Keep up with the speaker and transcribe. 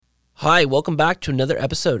Hi, welcome back to another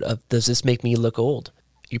episode of Does This Make Me Look Old?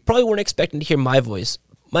 You probably weren't expecting to hear my voice.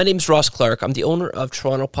 My name's Ross Clark. I'm the owner of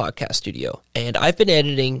Toronto Podcast Studio, and I've been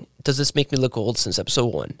editing Does This Make Me Look Old since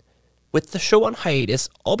episode 1. With the show on hiatus,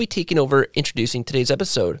 I'll be taking over introducing today's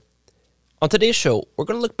episode. On today's show, we're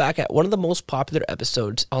going to look back at one of the most popular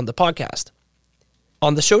episodes on the podcast.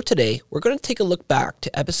 On the show today, we're going to take a look back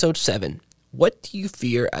to episode 7, What Do You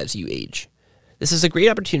Fear As You Age? This is a great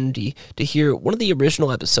opportunity to hear one of the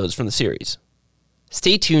original episodes from the series.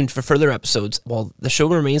 Stay tuned for further episodes while the show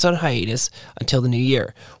remains on hiatus until the new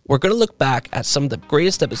year. We're going to look back at some of the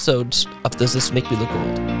greatest episodes of Does This Make Me Look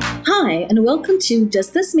Old? Hi, and welcome to Does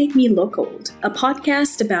This Make Me Look Old? A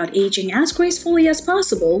podcast about aging as gracefully as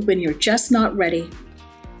possible when you're just not ready.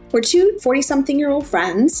 We're two 40-something-year-old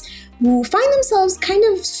friends who find themselves kind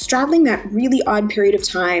of straddling that really odd period of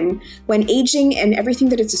time when aging and everything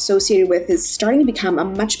that it's associated with is starting to become a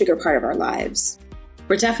much bigger part of our lives.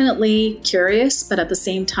 We're definitely curious, but at the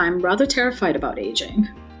same time rather terrified about aging.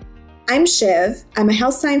 I'm Shiv. I'm a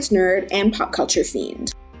health science nerd and pop culture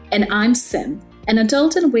fiend. And I'm Sim, an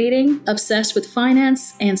adult in waiting, obsessed with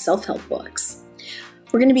finance and self-help books.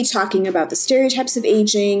 We're going to be talking about the stereotypes of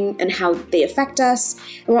aging and how they affect us.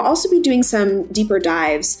 And we'll also be doing some deeper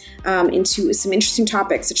dives into some interesting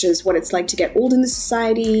topics, such as what it's like to get old in the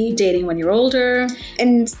society, Dating when you're older,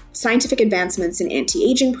 and scientific advancements in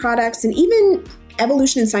anti-aging products, and even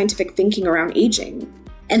evolution in scientific thinking around aging.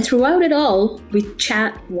 And throughout it all, we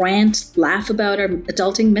chat, rant, laugh about our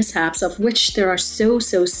adulting mishaps, of which there are so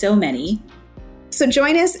many. So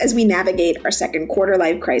join us as we navigate our second quarter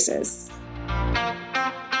life crisis.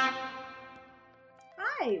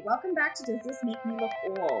 Hi, welcome back to Does This Make Me Look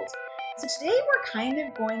Old? So today we're kind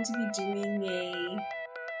of going to be doing a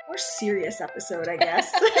more serious episode, I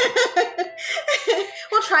guess.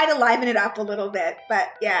 We'll try to liven it up a little bit, but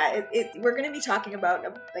yeah, we're going to be talking about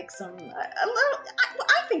I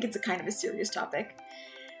think it's a kind of a serious topic.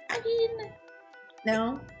 I mean,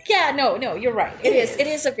 no? Yeah, no, you're right. It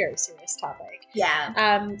is a very serious topic.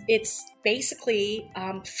 Yeah. It's basically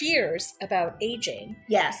fears about aging.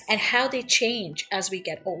 Yes. And how they change as we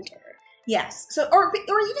get older. Yes. So, or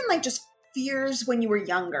even like just fears when you were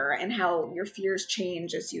younger and how your fears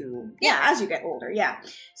change as you get older. Yeah.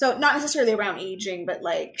 So not necessarily around aging, but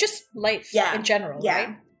like just life in general,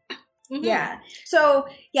 right? Mm-hmm. Yeah. So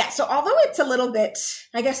although it's a little bit,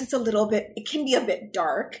 it can be a bit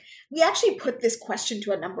dark. We actually put this question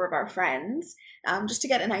to a number of our friends, just to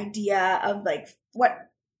get an idea of like what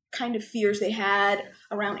kind of fears they had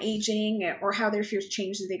around aging or how their fears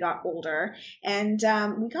changed as they got older. And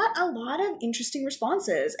we got a lot of interesting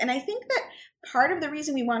responses. And I think that part of the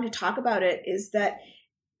reason we wanted to talk about it is that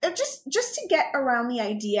just to get around the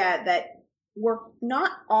idea that we're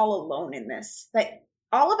not all alone in this. Like,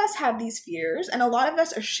 all of us have these fears, and a lot of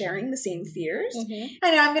us are sharing the same fears. Mm-hmm.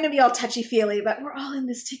 I know I'm going to be all touchy-feely, but we're all in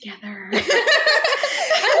this together.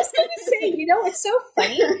 I was going to say, it's so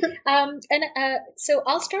funny. So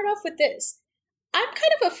I'll start off with this. I'm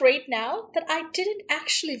kind of afraid now that I didn't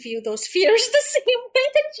actually view those fears the same way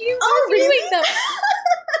that you were viewing them.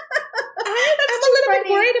 I'm a little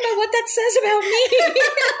bit worried about what that says about me.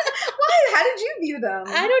 Why? How did you view them?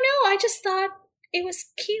 I don't know. I just thought it was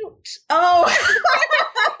cute. Oh.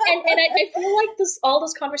 and I feel like all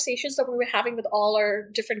those conversations that we were having with all our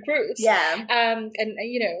different groups. Yeah. And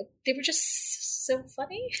they were just so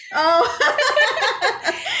funny. Oh.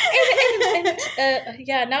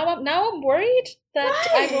 Now I'm worried that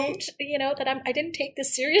Why? I won't, I didn't take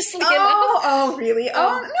this seriously enough. Oh, really? No,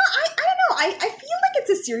 I don't know. I feel like it's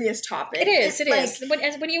a serious topic. It is.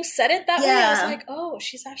 When you said it that way, I was like, oh,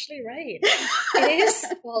 she's actually right. It is,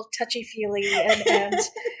 touchy-feely, and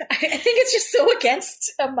I think it's just so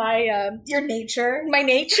against your nature. My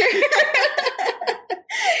nature.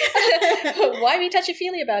 Why be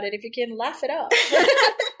touchy-feely about it if you can laugh it off?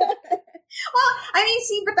 Well, I mean,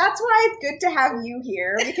 see, but that's why it's good to have you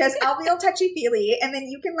here, because I'll be all touchy-feely, and then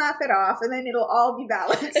you can laugh it off, and then it'll all be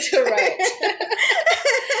balanced. Right.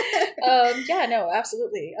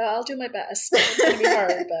 Absolutely. I'll do my best. It's going to be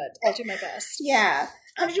hard, but I'll do my best. Yeah.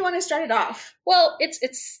 How did you want to start it off? Well,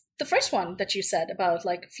 it's the first one that you said about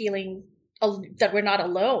like feeling that we're not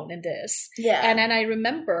alone in this. Yeah. And then I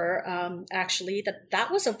remember actually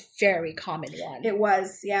that was a very common one. It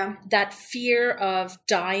was, yeah. That fear of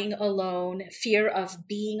dying alone, fear of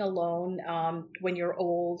being alone when you're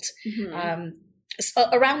old. Mm-hmm.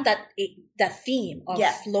 Around that theme of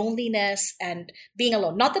loneliness and being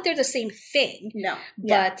alone. Not that they're the same thing. No.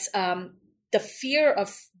 But the fear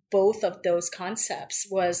of both of those concepts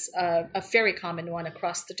was a very common one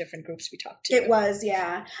across the different groups we talked to. It was,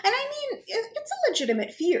 yeah. And I mean, it's a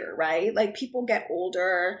legitimate fear, right? Like people get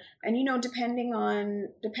older and, you know, depending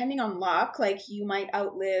on luck, like you might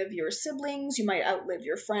outlive your siblings, you might outlive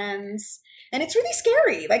your friends. And it's really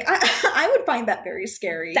scary. Like I would find that very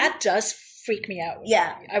scary. That does freak me out.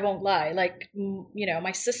 Yeah. I won't lie. Like, you know,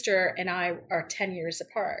 my sister and I are 10 years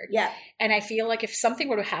apart. Yeah. And I feel like if something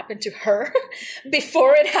were to happen to her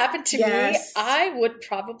before it happened to me, I would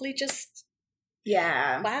probably just,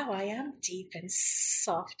 wow, I am deep and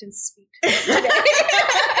soft and sweet today.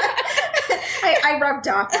 I rubbed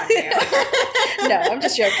off on you. No, I'm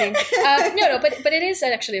just joking. No, but it is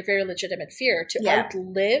actually a very legitimate fear to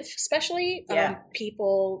outlive, especially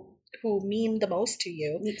people who mean the most to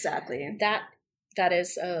you. Exactly. That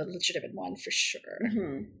is a legitimate one for sure.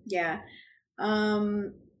 Mm-hmm. Yeah.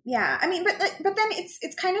 Yeah. I mean, but then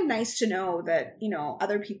it's kind of nice to know that, you know,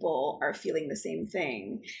 other people are feeling the same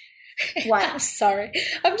thing. What? I'm sorry.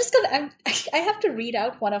 I have to read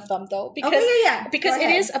out one of them though, because because it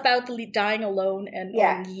is about dying alone and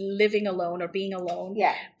or living alone or being alone.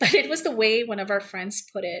 Yeah. But it was the way one of our friends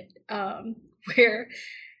put it, where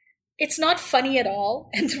it's not funny at all.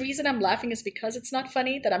 And the reason I'm laughing is because it's not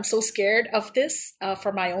funny, that I'm so scared of this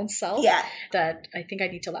for my own self that I think I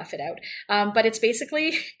need to laugh it out. But it's basically,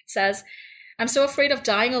 it says, I'm so afraid of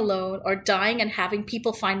dying alone or dying and having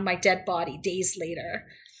people find my dead body days later.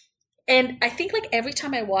 And I think like every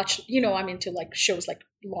time I watch, you know, I'm into like shows like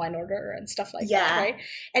Law and Order and stuff like that, right?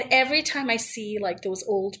 And every time I see like those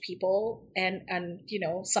old people and you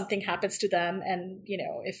know, something happens to them, and you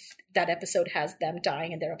know, if that episode has them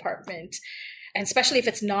dying in their apartment, and especially if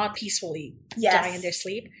it's not peacefully dying in their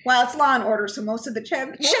sleep. Well, it's Law and Order, so most of the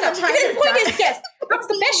time. Shut up. The point is, yes, it's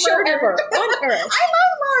the best show ever on earth. I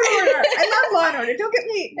love Law and Order. I love Law and Order. Don't get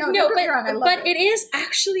me wrong. I love it. But it is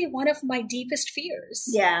actually one of my deepest fears.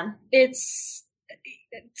 Yeah.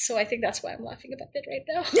 So I think that's why I'm laughing about it right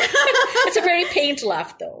now. It's a very pained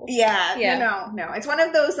laugh, though. Yeah. No. It's one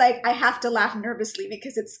of those, like, I have to laugh nervously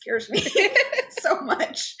because it scares me so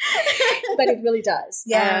much. But it really does.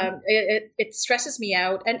 Yeah. It stresses me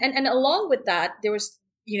out. And along with that, there was,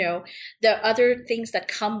 you know, the other things that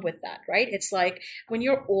come with that, right? It's like when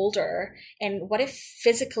you're older, and what if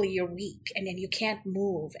physically you're weak and then you can't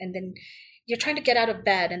move, and then you're trying to get out of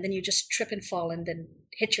bed and then you just trip and fall and then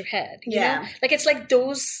hit your head. You know? Like it's like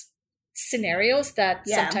those scenarios that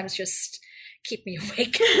sometimes just keep me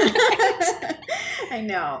awake. I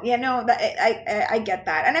know. Yeah, no, I get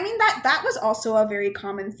that. And I mean, that was also a very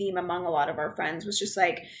common theme among a lot of our friends, was just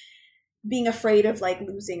like being afraid of like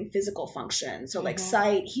losing physical function. So like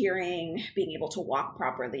sight, hearing, being able to walk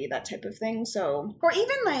properly, that type of thing. So, or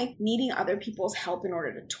even like needing other people's help in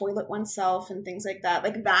order to toilet oneself and things like that.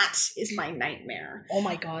 Like that is my nightmare. Oh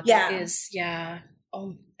my God. That is,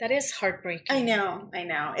 oh, that is heartbreaking. I know.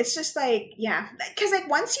 It's just like, because like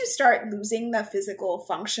once you start losing the physical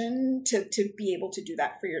function to be able to do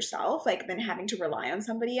that for yourself, like then having to rely on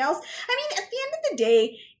somebody else. I mean, at the end of the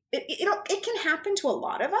day, it can happen to a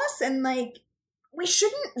lot of us, and like we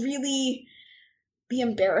shouldn't really be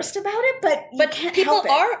embarrassed about it, but you can't people help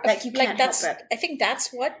it. are Like you can't help it. I think that's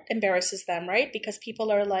what embarrasses them, right? Because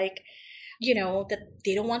people are like, you know, that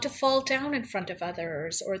they don't want to fall down in front of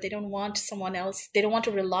others, or they don't want someone else, they don't want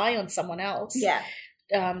to rely on someone else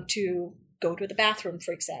to go to the bathroom,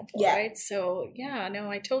 for example, right? So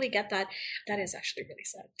I totally get that. That is actually really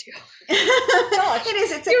sad too. Gosh, it is.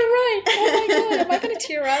 You're right. Oh my God, am I going to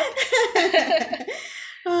tear up?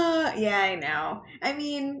 Yeah, I know. I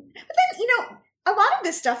mean, but then, you know, a lot of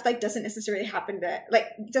this stuff like doesn't necessarily happen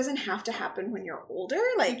doesn't have to happen when you're older.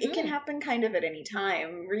 Like it can happen kind of at any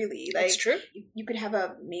time, really. Like that's true. You could have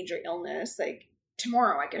a major illness, like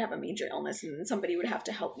tomorrow I could have a major illness and somebody would have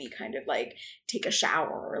to help me kind of like take a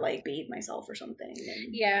shower or like bathe myself or something. And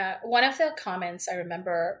yeah. One of the comments I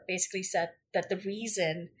remember basically said that the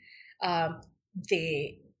reason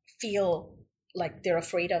they feel like they're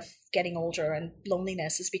afraid of getting older and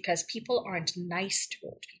loneliness is because people aren't nice to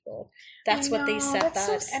old people. That's what they said.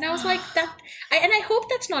 And I was like, and I hope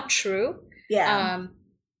that's not true. Yeah.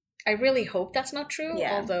 I really hope that's not true.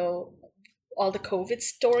 Yeah. Although all the COVID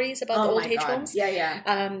stories about the old age homes.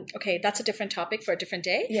 Yeah. Okay, that's a different topic for a different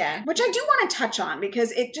day. Yeah. Which I do want to touch on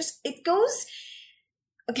because it goes.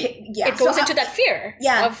 Okay, yeah. It goes into that fear.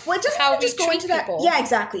 Yeah. Of well, it doesn't how just go into people. That. Yeah,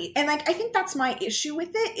 exactly. And like I think that's my issue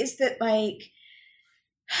with it, is that like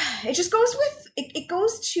it just goes with it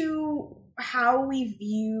goes to how we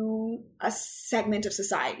view a segment of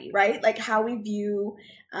society, right? Like how we view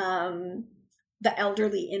the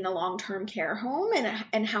elderly in a long-term care home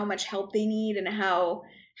and how much help they need and how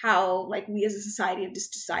how like we as a society have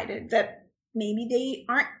just decided that maybe they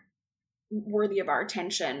aren't worthy of our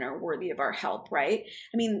attention or worthy of our help, right?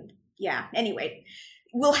 I mean, yeah, anyway,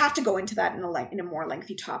 we'll have to go into that in a more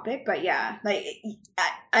lengthy topic, but yeah, like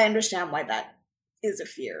I understand why that is a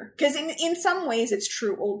fear, because in some ways it's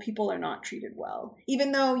true, old people are not treated well,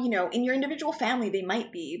 even though, you know, in your individual family they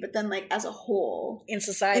might be, but then like as a whole In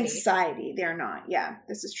society they're not. Yeah,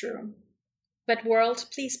 this is true. But world,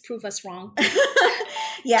 please prove us wrong.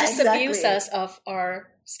 Yeah, Disabuse exactly. us of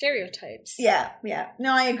our stereotypes. Yeah.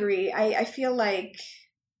 No, I agree. I feel like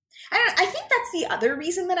I think that's the other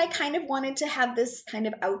reason that I kind of wanted to have this kind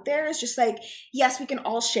of out there, is just like, yes, we can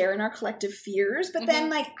all share in our collective fears, but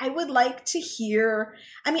then like I would like to hear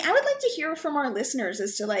from our listeners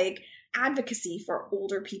as to like advocacy for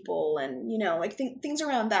older people, and, you know, like things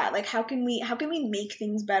around that, like how can we make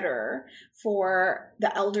things better for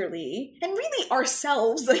the elderly and really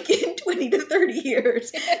ourselves, like in 20 to 30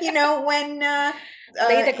 years, you know, when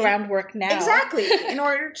lay the groundwork now. Exactly, in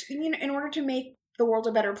order to make the world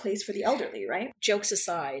a better place for the elderly, right? Jokes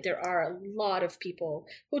aside, there are a lot of people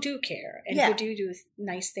who do care and who do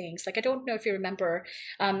nice things. Like, I don't know if you remember,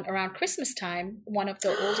 around Christmas time, one of the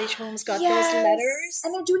old age homes got those letters.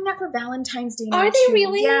 And they're doing that for Valentine's Day now, Are they too.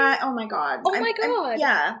 really? Yeah. Oh my God.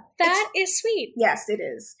 Yeah. That is sweet. Yes, it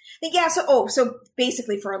is. Yeah. So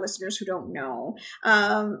basically, for our listeners who don't know,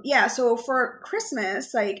 so for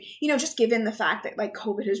Christmas, like, you know, just given the fact that like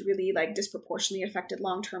COVID has really like disproportionately affected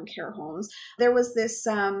long-term care homes, there was this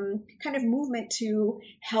kind of movement to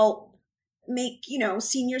help make, you know,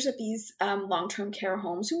 seniors at these long-term care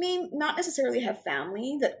homes who may not necessarily have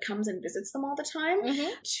family that comes and visits them all the time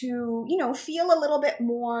to, you know, feel a little bit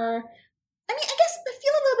more, I guess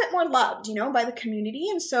feel a little bit more loved, you know, by the community.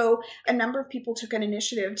 And so a number of people took an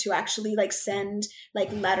initiative to actually like send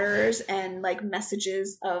like letters and like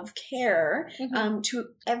messages of care to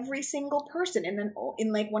every single person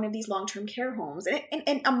in like one of these long-term care homes,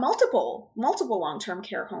 and a multiple long-term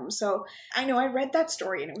care homes. So I know I read that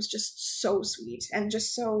story and it was just so sweet and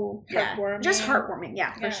just so heartwarming.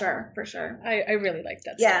 Yeah, for sure. I really like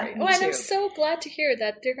that story. Yeah, and I'm so glad to hear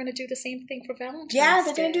that they're going to do the same thing for Valentine's Day. Yeah,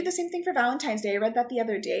 they're going to do the same thing for Valentine's Day. I read that the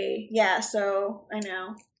other day. Yeah, so I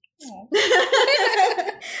know.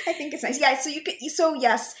 I think it's nice.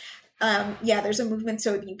 Yeah, there's a movement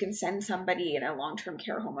so that you can send somebody in a long-term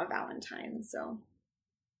care home a Valentine. So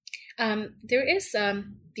there is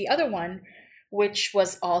the other one, which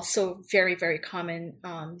was also very, very common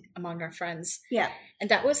among our friends. Yeah. And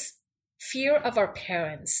that was fear of our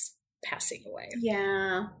parents passing away.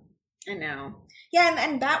 Yeah, I know. Yeah,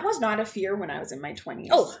 and that was not a fear when I was in my 20s.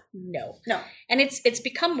 Oh, no. And it's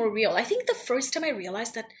become more real. I think the first time I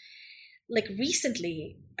realized that, like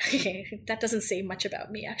recently, that doesn't say much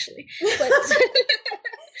about me actually, but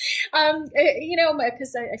you know,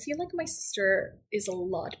 because I feel like my sister is a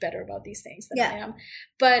lot better about these things than I am.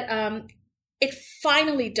 But it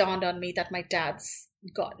finally dawned on me that my dad's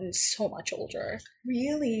gotten so much older.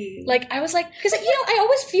 Really? Like, I was like, because, you know, I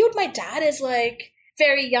always viewed my dad as like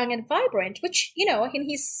very young and vibrant, which, you know, and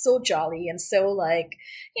he's so jolly and so like,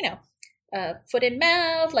 you know, foot in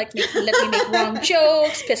mouth, like let me make wrong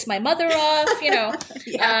jokes, piss my mother off, you know,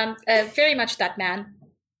 very much that man.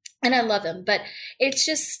 And I love him, but it's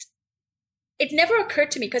just, it never occurred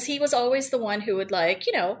to me because he was always the one who would like,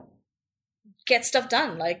 you know, get stuff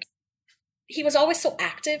done. Like, he was always so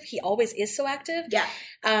active. He always is so active. Yeah.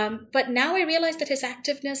 But now I realize that his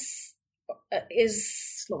activeness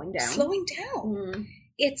is slowing down. Mm.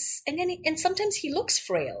 It's and sometimes he looks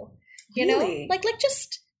frail. You really? know, like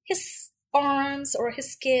just his arms or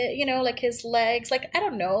his skin. You know, like his legs. Like, I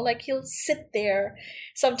don't know. Like, he'll sit there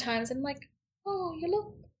sometimes and like, oh, you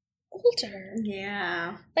look older.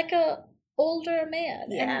 Yeah. Like a older man.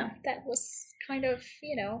 Yeah. And that was kind of,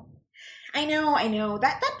 you know. I know.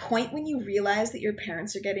 That point when you realize that your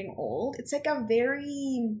parents are getting old, it's like a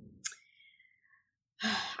very,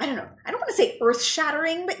 I don't know. I don't want to say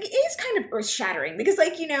earth-shattering, but it is kind of earth-shattering because,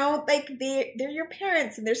 like, you know, like they're your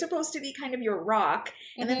parents and they're supposed to be kind of your rock,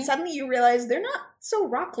 and then suddenly you realize they're not so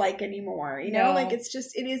rock-like anymore. You know, like it's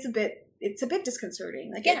a bit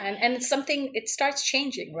disconcerting. Like, and it's something. It starts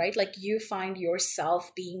changing, right? Like, you find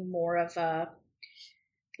yourself being more of a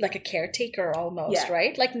like a caretaker almost,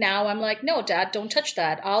 right? Like, now I'm like, no, Dad, don't touch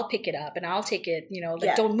that. I'll pick it up and I'll take it, you know,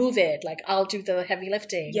 like don't move it. Like, I'll do the heavy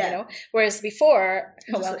lifting, you know? Whereas before,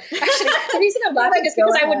 well, actually, the reason I'm laughing is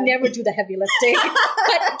because I would never do the heavy lifting.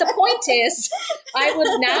 But the point is, I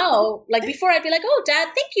would now, like before I'd be like, oh, Dad,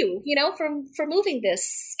 thank you, you know, for moving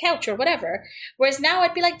this couch or whatever. Whereas now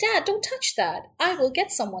I'd be like, Dad, don't touch that. I will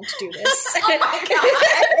get someone to do this. Oh my God.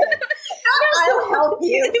 I'll help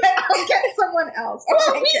you. I'll get someone someone else. Oh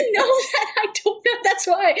Well, my we goodness. know that. I don't know. That's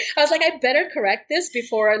why I was like, I better correct this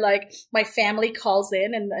before like my family calls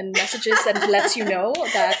in and messages and lets you know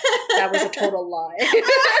that was a total lie.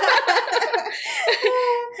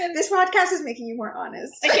 This podcast is making you more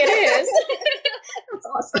honest. It is. That's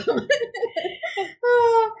awesome.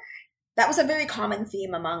 Oh, that was a very common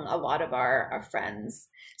theme among a lot of our friends.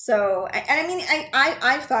 So, I mean,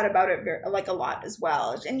 I've thought about it like a lot as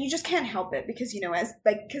well, and you just can't help it because, you know, as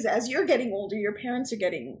you're getting older, your parents are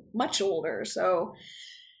getting much older. So,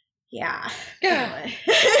 yeah. I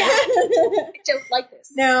don't like this.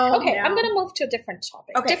 No. Okay, no. I'm going to move to a different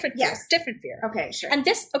topic. Okay, Different yes. fear. Different fear. Okay, sure. And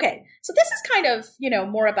this, okay, so this is kind of, you know,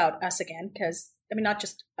 more about us again, because, I mean, not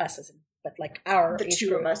just us, but like our The age two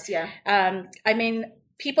group. of us, yeah. I mean,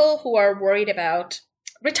 people who are worried about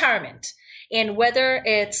retirement and whether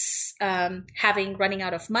it's running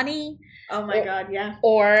out of money. Oh my God, yeah.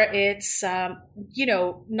 Or it's, you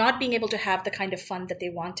know, not being able to have the kind of fun that they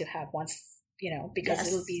want to have once, you know, because Yes.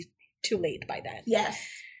 it'll be too late by then. Yes.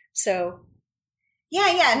 So,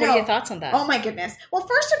 Yeah, what are your thoughts on that? Oh my goodness. Well,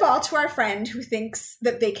 first of all, to our friend who thinks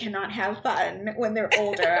that they cannot have fun when they're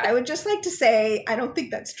older, I would just like to say, I don't think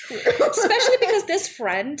that's true. Especially because this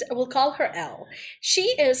friend, we'll call her Elle,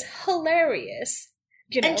 she is hilarious.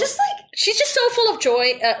 You know, and just like, she's just so full of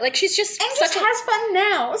joy. Like she's just and such just has fun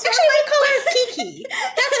now. So Actually, we'll call her Kiki.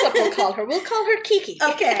 That's what we'll call her. We'll call her Kiki.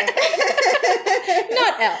 okay.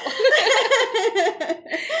 Not Elle.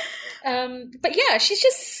 But yeah, she's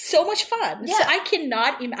just so much fun. Yeah. So I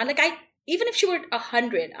cannot even if she were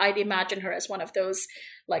 100, I'd imagine her as one of those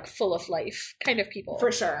like full of life kind of people.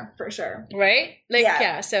 For sure. Right? Like, Yeah.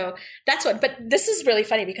 yeah. So that's what, but this is really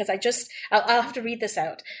funny because I'll have to read this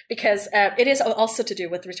out because it is also to do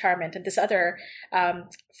with retirement. And this other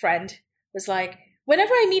friend was like,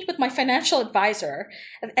 whenever I meet with my financial advisor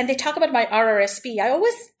and they talk about my RRSP, I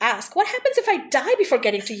always ask, what happens if I die before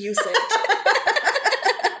getting to use it?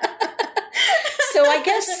 So I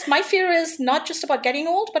guess my fear is not just about getting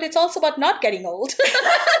old, but it's also about not getting old.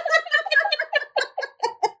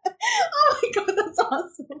 Oh my God, that's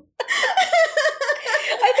awesome.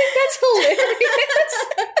 I think that's hilarious.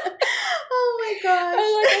 Oh my gosh.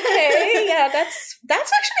 I'm like, okay, yeah, that's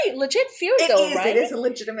actually legit fear though, right? It is a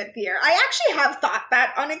legitimate fear. I actually have thought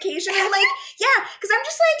that on occasion. I'm like, yeah, because I'm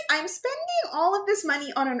just like, I'm spending all of this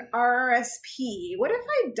money on an RRSP. What if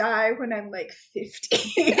I die when I'm like 50?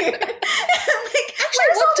 I'm like, Actually,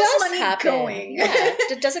 where's what all this does money happen? going? Yeah.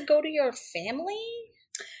 Does it go to your family?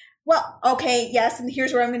 Well, okay, yes, and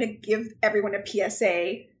here's where I'm going to give everyone a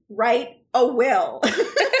PSA. Write a will.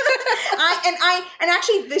 And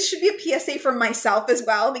actually this should be a PSA for myself as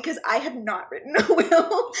well because I have not written a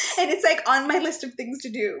will and it's like on my list of things to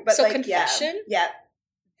do. But So like, confession? Yeah.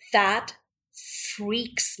 That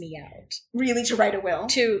freaks me out. Really, to write a will?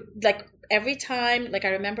 To like every time, like I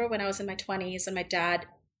remember when I was in my 20s and my dad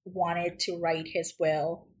wanted to write his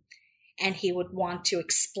will and he would want to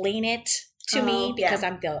explain it to me because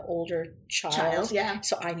I'm the older child. Yeah.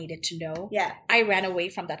 So I needed to know. Yeah. I ran away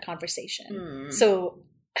from that conversation. Mm. So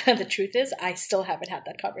the truth is, I still haven't had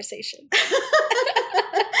that conversation.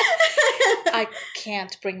 I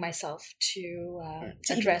can't bring myself to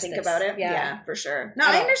address think this. about it. Yeah, for sure. No,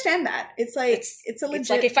 I understand that. It's like it's a legit. It's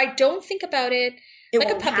like if I don't think about it, it like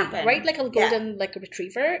a won't puppy, happen. right? Like a golden, like a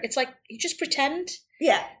retriever. It's like you just pretend.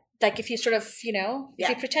 Yeah. Like if you sort of, you know, if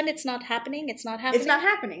you pretend it's not happening, it's not happening. It's not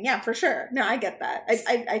happening. Yeah, for sure. No, I get that.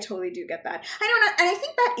 I totally do get that. I don't know. And I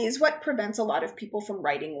think that is what prevents a lot of people from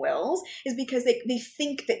writing wills is because they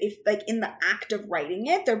think that if like in the act of writing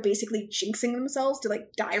it, they're basically jinxing themselves to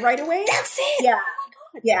like die right away. That's it. Yeah. Oh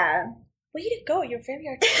my God. Yeah. Way to go. You're very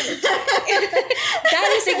articulate.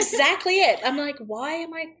 That is exactly it. I'm like, why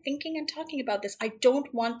am I thinking and talking about this? I don't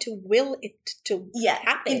want to will it to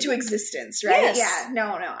happen. Into existence, right? Yes. Yeah.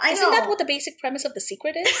 No. Isn't that what the basic premise of The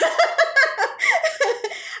Secret is?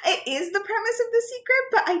 It is the premise of The Secret,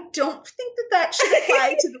 but I don't think that should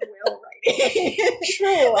apply to the will writing.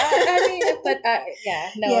 True. I mean, but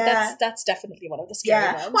that's definitely one of the scary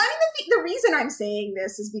ones. Well, I mean, the reason I'm saying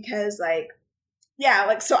this is because, like,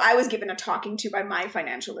 so I was given a talking to by my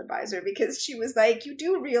financial advisor because she was like, you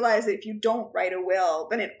do realize that if you don't write a will,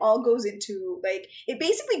 then it all goes into, like, it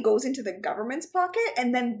basically goes into the government's pocket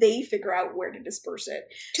and then they figure out where to disperse it.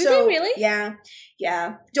 Do they really? Yeah.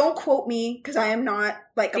 Yeah. Don't quote me because I am not,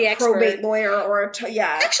 like, The a probate expert. lawyer or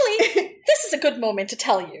Actually, this is a good moment to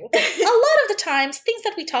tell you that a lot of the times, things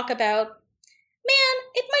that we talk about, man,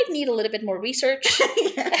 it might need a little bit more research.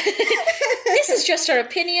 This is just our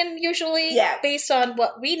opinion, usually, based on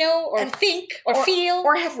what we know or think or feel.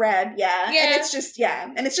 Or have read, And it's just,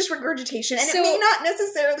 and it's just regurgitation. And it may not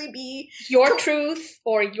necessarily be your truth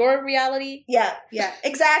or your reality. Yeah,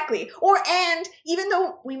 exactly. And even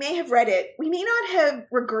though we may have read it, we may not have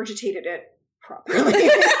regurgitated it properly.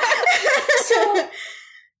 So,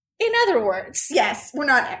 in other words. Yes, we're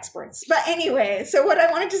not experts. But anyway, so what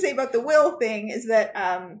I wanted to say about the will thing is that,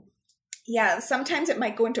 sometimes it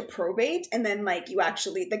might go into probate, and then like you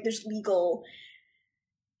actually, like there's legal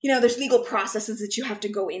processes that you have to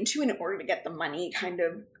go into in order to get the money kind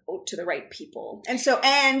of owed to the right people. And so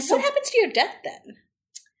what happens to your debt then?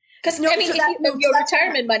 Because your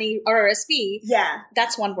retirement money, RRSP,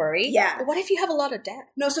 that's one worry. Yeah. But what if you have a lot of debt?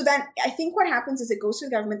 No, so then I think what happens is it goes to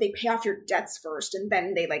the government, they pay off your debts first, and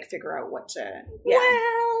then they like figure out what to. Yeah.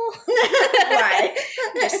 Well, why?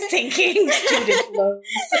 Just thinking student loans.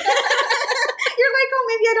 You're like, oh,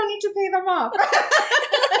 maybe I don't need to pay them off.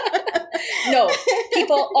 No,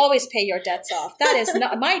 people always pay your debts off. That is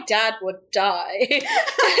not, my dad would die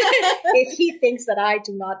if he thinks that I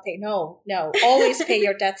do not pay. No, always pay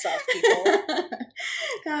your debts off, people.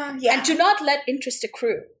 And do not let interest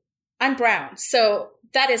accrue. I'm brown, so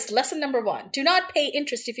that is lesson number 1. Do not pay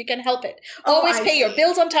interest if you can help it. Always pay your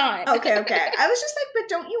bills on time. Okay. I was just like, but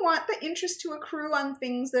don't you want the interest to accrue on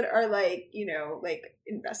things that are like, like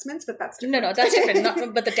investments? But that's different. No, that's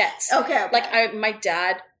different. But the debts. Okay. Like my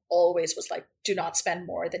dad always was like, do not spend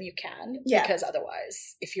more than you can, because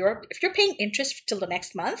otherwise, if you're paying interest till the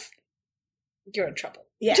next month, you're in trouble.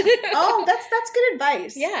 Yeah. Oh, that's good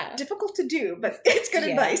advice. Yeah. Difficult to do, but it's good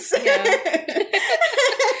advice. Yeah.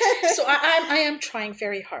 So I am trying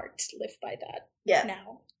very hard to live by that. Yeah.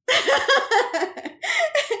 Now.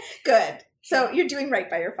 Good. So you're doing right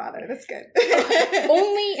by your father. That's good.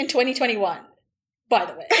 Only in 2021. By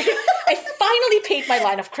the way, I finally paid my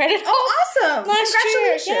line of credit. Oh, awesome! Last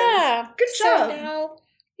year, yeah. Good job. So now,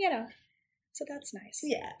 so that's nice.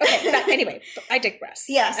 Yeah. Okay, but anyway, I digress.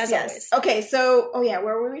 Yes, as always. Okay, so where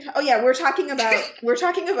were we? We're talking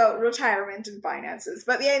about retirement and finances.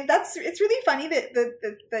 But yeah, it's really funny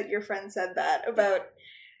that your friend said that about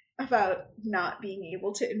not being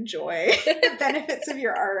able to enjoy the benefits of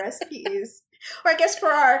your RSPs. Or I guess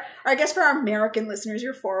for our American listeners,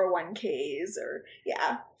 your 401ks, or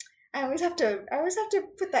I always have to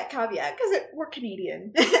put that caveat because we're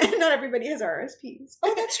Canadian. Not everybody has RSPs.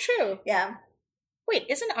 Oh, that's true. Yeah. Wait,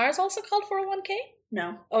 isn't ours also called 401k?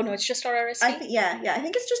 No. Oh no, it's just our RSP. I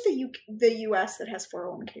think it's just the US that has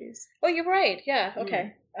 401ks. Oh, you're right. Yeah.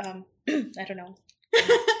 Okay. I don't know.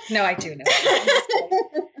 No, I do know.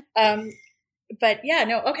 But yeah,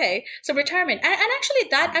 no, okay. So retirement, and actually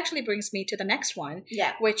that actually brings me to the next one,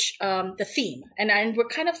 which the theme, and we're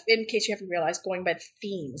kind of, in case you haven't realized, going by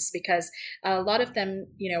themes because a lot of them,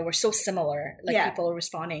 were so similar, like people are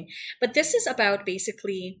responding. But this is about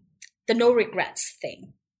basically the no regrets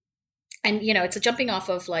thing, and it's a jumping off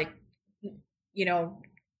of like,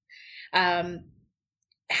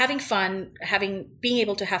 having fun, being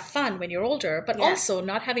able to have fun when you're older, but also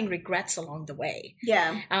not having regrets along the way.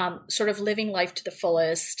 Yeah. Sort of living life to the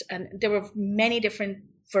fullest. And there were many different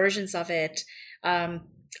versions of it. I'm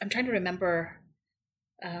trying to remember.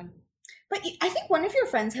 But I think one of your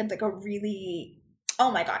friends had like a really, oh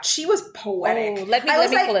my God, she was poetic. Oh, let me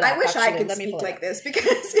pull it up. I wish I could speak like this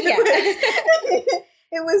because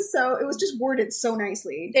it was just worded so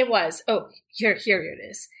nicely. It was. Oh, here it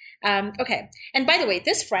is. Okay. And by the way,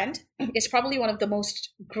 this friend is probably one of the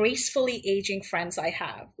most gracefully aging friends I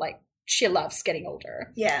have. Like, she loves getting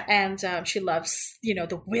older. Yeah. And she loves,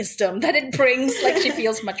 the wisdom that it brings. Like, she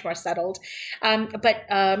feels much more settled.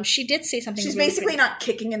 But she did say something. She's really basically not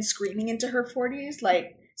kicking and screaming into her 40s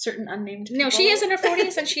like certain unnamed people. No, she is in her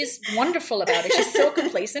 40s and she's wonderful about it. She's so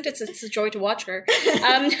complacent. It's a joy to watch her.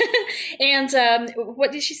 And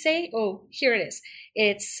what did she say? Oh, here it is.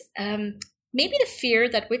 It's... maybe the fear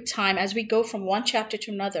that with time, as we go from one chapter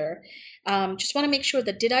to another, just want to make sure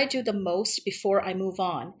that did I do the most before I move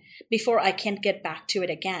on, before I can't get back to it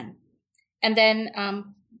again? And then,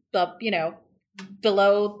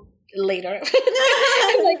 below later,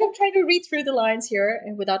 I'm trying to read through the lines here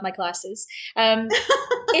without my glasses.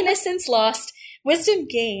 Innocence lost, wisdom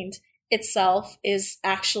gained itself is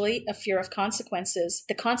actually a fear of consequences,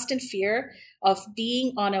 the constant fear of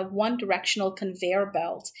being on a one-directional conveyor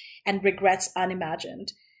belt and regrets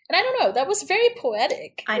unimagined. And I don't know, that was very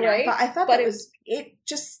poetic. I know. Right? I thought that it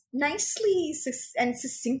just nicely and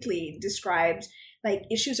succinctly described like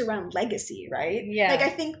issues around legacy, right? Yeah. Like I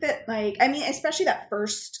think that especially that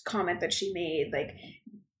first comment that she made, like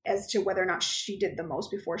as to whether or not she did the most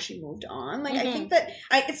before she moved on. Like, I think that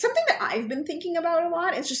it's something that I've been thinking about a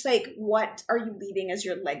lot. It's just like, what are you leaving as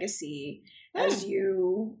your legacy as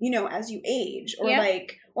you as you age, or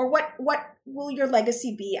like, or what will your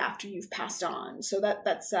legacy be after you've passed on? So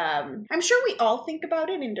that's I'm sure we all think about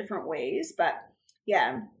it in different ways, but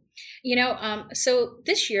yeah. So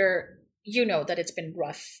this year, that it's been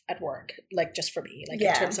rough at work, like just for me, like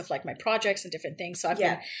in terms of like my projects and different things. So I've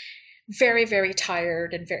been very, very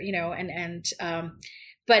tired and very,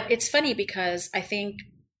 but it's funny because I think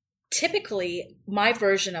typically my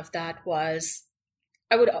version of that was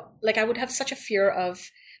I would have such a fear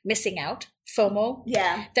of missing out, FOMO,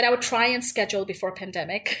 that I would try and schedule before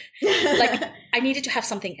pandemic. Like I needed to have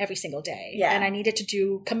something every single day, and I needed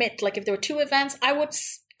to commit. Like if there were 2 events, I would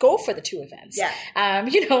go for the 2 events.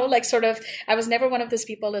 Like sort of, I was never one of those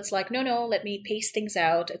people that's like, no, let me pace things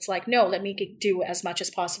out. It's like, no, let me do as much as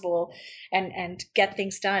possible and get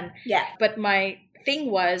things done. Yeah. But my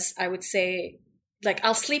thing was, I would say, like,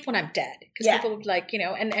 I'll sleep when I'm dead. Because people would like,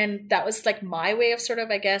 and that was like my way of sort of,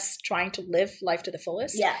 I guess, trying to live life to the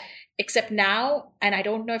fullest. Yeah. Except now, and I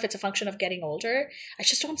don't know if it's a function of getting older, I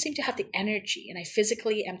just don't seem to have the energy, and I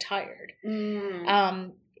physically am tired.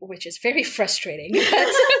 Which is very frustrating.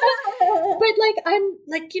 But like, I'm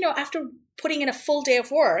like, after putting in a full day of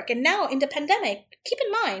work, and now in the pandemic, keep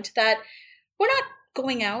in mind that we're not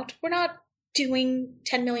going out, we're not doing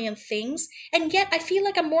 10 million things. And yet I feel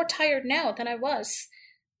like I'm more tired now than I was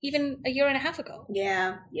even a year and a half ago.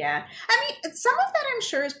 Yeah. I mean, some of that I'm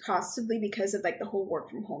sure is possibly because of like the whole work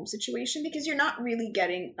from home situation, because you're not really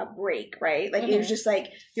getting a break, right? Like it's just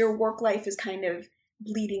like your work life is kind of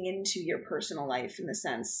bleeding into your personal life in the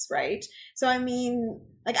sense, right? So I mean,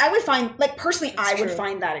 like I would find, like personally, I would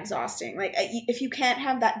find that exhausting. Like if you can't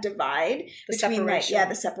have that divide between like,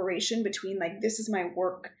 the separation between like, this is my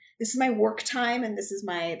work time and this is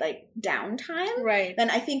my like downtime, right? Then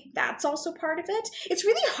I think that's also part of it. It's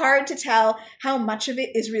really hard to tell how much of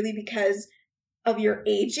it is really because of your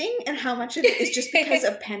aging and how much of it is just because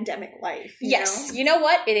of pandemic life. Yes. You know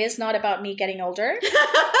what? It is not about me getting older.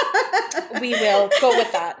 We will go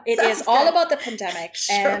with that. It is all about the pandemic.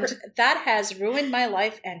 And that has ruined my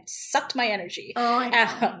life and sucked my energy. Oh, I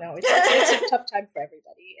know. No, it's a tough time for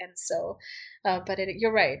everybody. And so,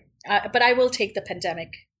 you're right. But I will take the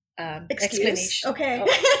pandemic explanation. Okay.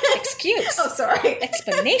 Excuse. Oh, sorry.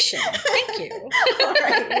 Explanation. Thank you. All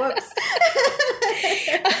right. Whoops.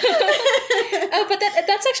 But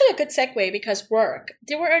that's actually a good segue, because work.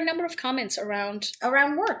 There were a number of comments around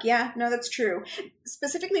work. Yeah, no, that's true.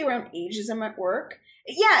 Specifically around ageism at work.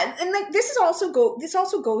 Yeah, and like this also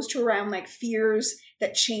goes to around like fears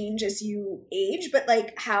that change as you age, but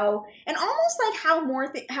like how, and almost like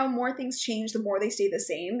how more things change the more they stay the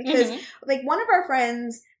same, because like one of our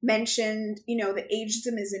friends mentioned, that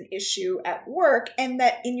ageism is an issue at work, and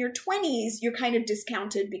that in your 20s you're kind of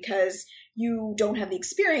discounted because you don't have the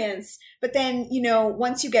experience, but then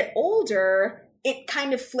once you get older, it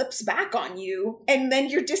kind of flips back on you, and then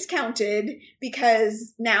you're discounted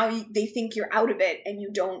because now they think you're out of it and you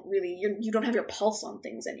don't have your pulse on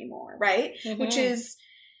things anymore, right? Which is,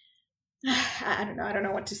 I don't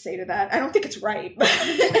know what to say to that. I don't think it's right.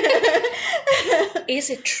 Is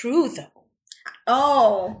it true though?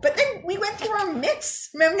 Oh, but then we went through our myths.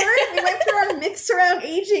 Remember, we went through our myths around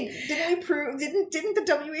aging. Didn't the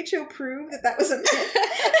WHO prove that was a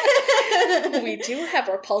myth? We do have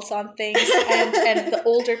our pulse on things, and the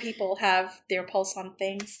older people have their pulse on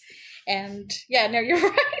things. And yeah, no, you're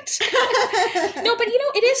right. No, but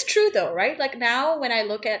it is true though, right? Like now when I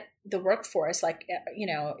look at the workforce, like,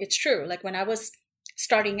 it's true. Like when I was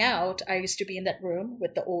starting out, I used to be in that room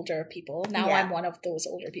with the older people. Now I'm one of those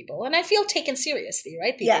older people, and I feel taken seriously,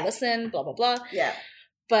 right? People listen, blah, blah, blah. Yeah.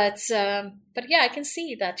 But yeah, I can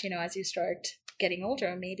see that, as you start getting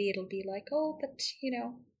older, maybe it'll be like, oh, but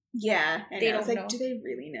yeah, they don't know. Do they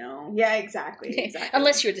really know? Yeah, exactly.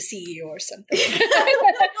 Unless you're the CEO or something.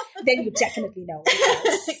 Then you definitely know.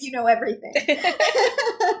 You know everything.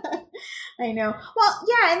 I know. Well,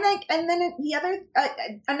 yeah, and then the other,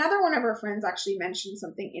 another one of our friends actually mentioned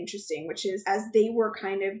something interesting, which is as they were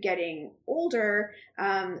kind of getting older,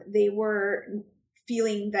 they were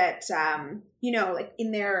feeling that, like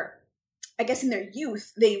in their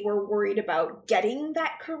youth, they were worried about getting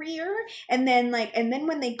that career. And then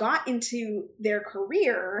when they got into their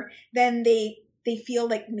career, then they feel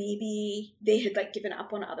like maybe they had like given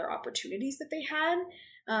up on other opportunities that they had.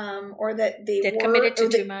 Or that they'd committed to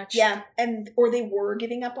too much. Yeah. Or they were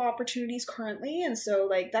giving up opportunities currently. And so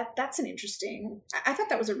like that's an interesting, I thought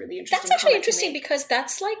that was a really interesting. That's actually interesting because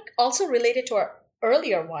that's like also related to our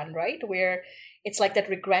earlier one, right? Where it's like that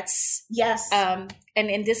regrets. Yes. And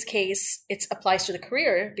in this case, it applies to the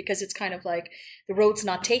career because it's kind of like the road's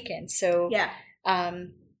not taken. So yeah.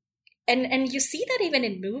 And you see that even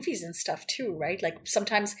in movies and stuff too, right? Like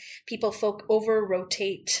sometimes people over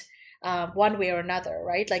rotate one way or another,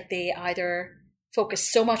 right? Like they either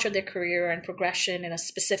focus so much on their career and progression in a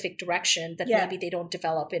specific direction that maybe they don't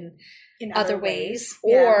develop in other ways,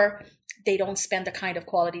 or they don't spend the kind of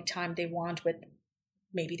quality time they want with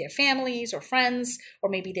maybe their families or friends, or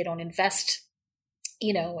maybe they don't invest,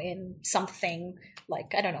 in something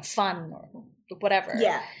like, I don't know, fun or whatever.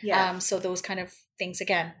 Yeah. So those kind of things,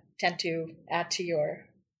 again, tend to add to your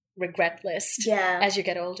regret list as you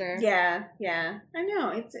get older. Yeah. I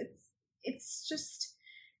know. It's just...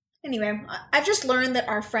 Anyway, I've just learned that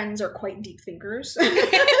our friends are quite deep thinkers. That actually,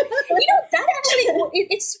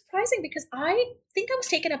 it's surprising because I think I was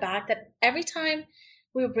taken aback that every time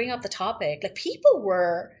we would bring up the topic, like people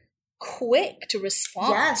were quick to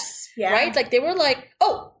respond. Yes. Yeah. Right? Like they were like,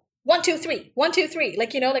 oh, 1, 2, 3, 1, 2, 3.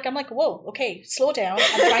 Like, like I'm like, whoa, okay, slow down.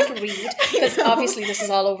 I'm trying to read because obviously this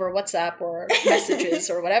is all over WhatsApp or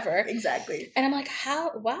messages or whatever. Exactly. And I'm like,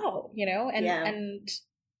 wow, and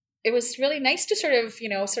it was really nice to sort of,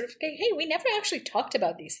 hey, we never actually talked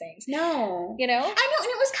about these things. No. I know, and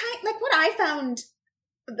it was kind of like what I found,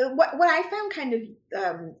 what I found kind of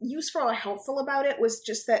useful or helpful about it was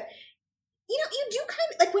just that, you do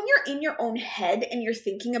kind of, like when you're in your own head and you're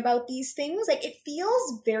thinking about these things, like it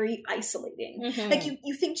feels very isolating. Mm-hmm. Like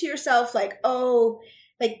you think to yourself like, oh,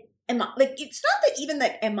 like, it's not that even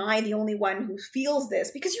that am I the only one who feels this,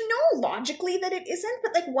 because logically that it isn't,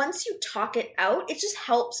 but like once you talk it out, it just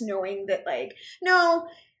helps knowing that like, no,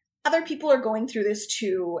 other people are going through this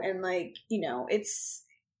too, and like,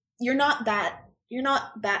 you're not that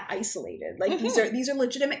isolated. Like these are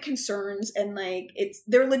legitimate concerns, and like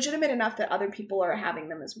they're legitimate enough that other people are having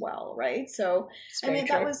them as well, right? So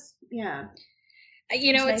that was it's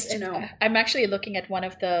nice to know. I'm actually looking at one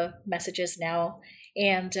of the messages now.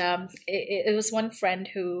 And it was one friend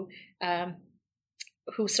who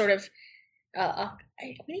sort of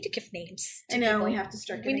we need to give names to I know people. we have to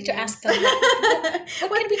start. We need to names. ask them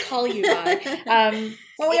what can we call you by?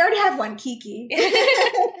 Well, we already have one, Kiki.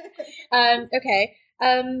 Okay.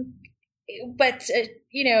 But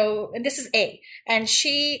and this is A, and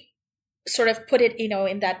she sort of put it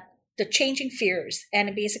in that the changing fears,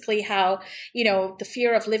 and basically how, the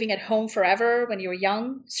fear of living at home forever when you're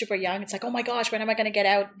young, super young. It's like, oh my gosh, when am I going to get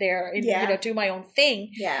out there and, do my own thing?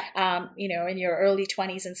 Yeah. In your early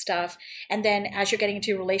 20s and stuff. And then as you're getting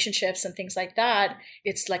into relationships and things like that,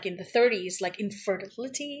 it's like in the 30s, like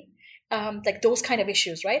infertility, like those kind of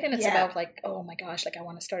issues, right? And it's about like, oh my gosh, like I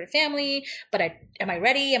want to start a family, but am I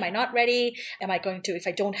ready? Am I not ready? Am I going to, if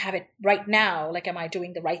I don't have it right now, like, am I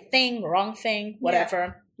doing the right thing, wrong thing,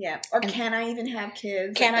 whatever? Yeah. Or can I even have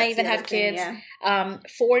kids? Can I even have kids? Yeah.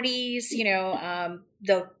 40s,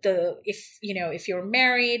 if you're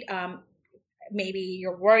married, maybe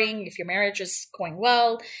you're worrying if your marriage is going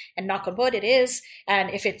well, and knock on wood, it is. And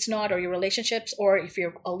if it's not, or your relationships, or if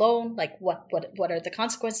you're alone, like what are the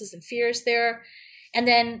consequences and fears there? And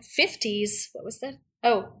then 50s, what was that?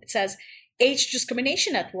 Oh, it says age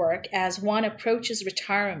discrimination at work as one approaches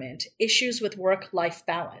retirement, issues with work-life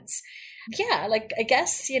balance. Yeah, like I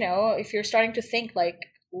guess, if you're starting to think like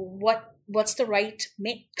what's the right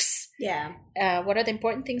mix? Yeah. What are the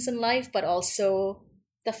important things in life, but also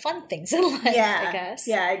the fun things in life, I guess.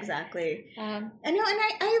 Yeah, exactly. I know, and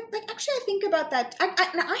I like actually I think about that.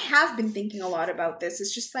 I have been thinking a lot about this.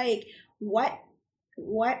 It's just like what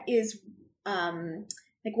is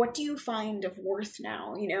like what do you find of worth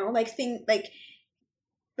now? Like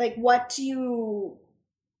what do you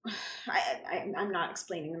I'm not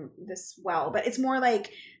explaining this well, but it's more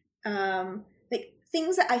like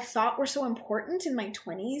things that I thought were so important in my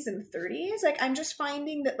 20s and 30s, like I'm just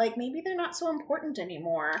finding that like maybe they're not so important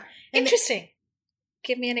anymore. And interesting.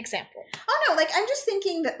 Give me an example. Oh no, like I'm just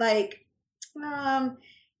thinking that like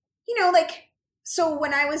like so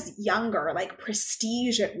when I was younger, like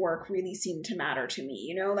prestige at work really seemed to matter to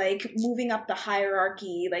me, like moving up the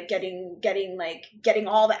hierarchy, like getting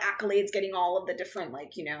all the accolades, getting all of the different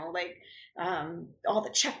like, all the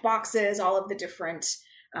check boxes, all of the different,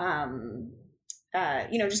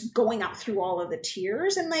 just going up through all of the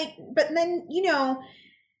tiers and like, but then,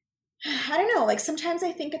 I don't know, like sometimes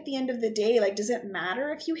I think at the end of the day, like, does it matter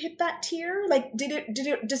if you hit that tier? Like,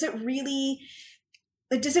 does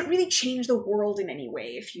it really change the world in any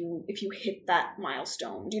way if you hit that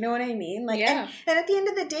milestone? Do you know what I mean? Like, and at the end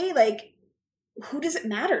of the day, like, who does it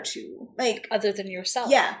matter to? Like, other than yourself.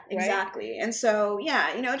 yeah, right? exactly. And so,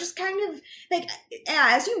 yeah, just kind of like,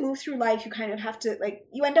 yeah, as you move through life, you kind of have to, like,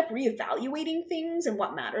 you end up reevaluating things and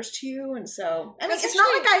what matters to you. And so, I mean,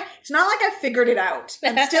 it's not like I figured it out.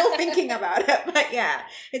 I'm still thinking about it, but yeah,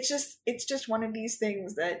 it's just one of these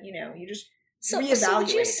things that, you just reevaluate. So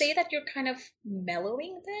would you say that you're kind of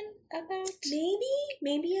mellowing then about?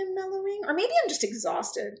 Maybe I'm mellowing, or maybe I'm just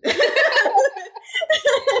exhausted.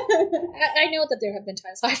 I know that there have been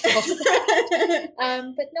times I felt that.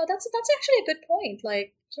 But no, that's actually a good point.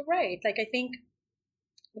 Like, you're right. Like, I think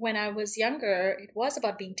when I was younger, it was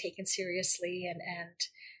about being taken seriously and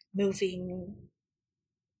moving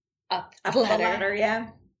up the ladder.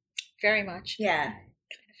 Yeah. Very much. Yeah. Kind of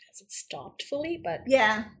hasn't stopped fully, but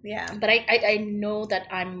yeah. But I know that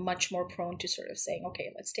I'm much more prone to sort of saying,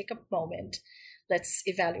 okay, let's take a moment, let's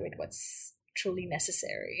evaluate what's truly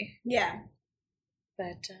necessary. Yeah.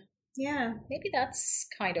 But yeah, maybe that's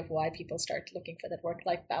kind of why people start looking for that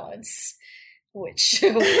work-life balance, which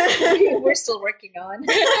we're still working on.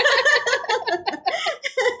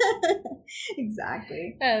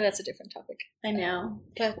 Exactly. That's a different topic. I know.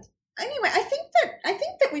 But anyway, I think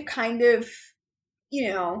that we've kind of,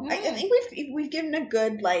 I think we've given a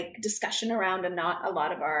good, like, discussion around a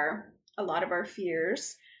lot of our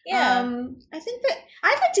fears. Yeah. I think that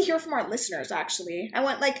I'd like to hear from our listeners, actually.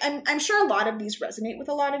 I'm sure a lot of these resonate with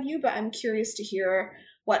a lot of you, but I'm curious to hear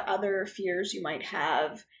what other fears you might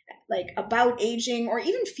have, like, about aging, or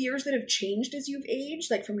even fears that have changed as you've aged,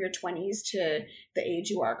 like from your 20s to the age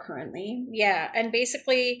you are currently. Yeah. And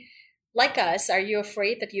basically, like us, are you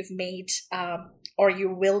afraid that you've made or you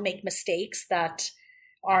will make mistakes that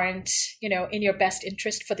aren't, in your best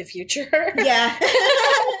interest for the future? Yeah.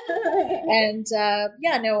 And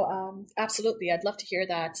absolutely, I'd love to hear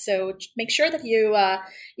that. So make sure that you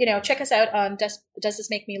check us out on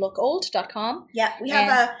doesthismakemeLookOld.com. Yeah, we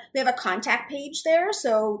have a contact page there,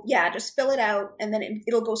 so yeah, just fill it out, and then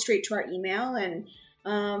it'll go straight to our email, and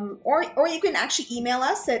or you can actually email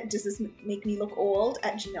us at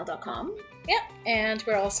doesthismakemelookold@gmail.com. Yeah, and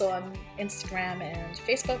we're also on Instagram and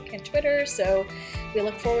Facebook and Twitter, so we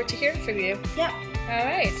look forward to hearing from you. Yeah. All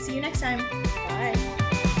right. See you next time. Bye.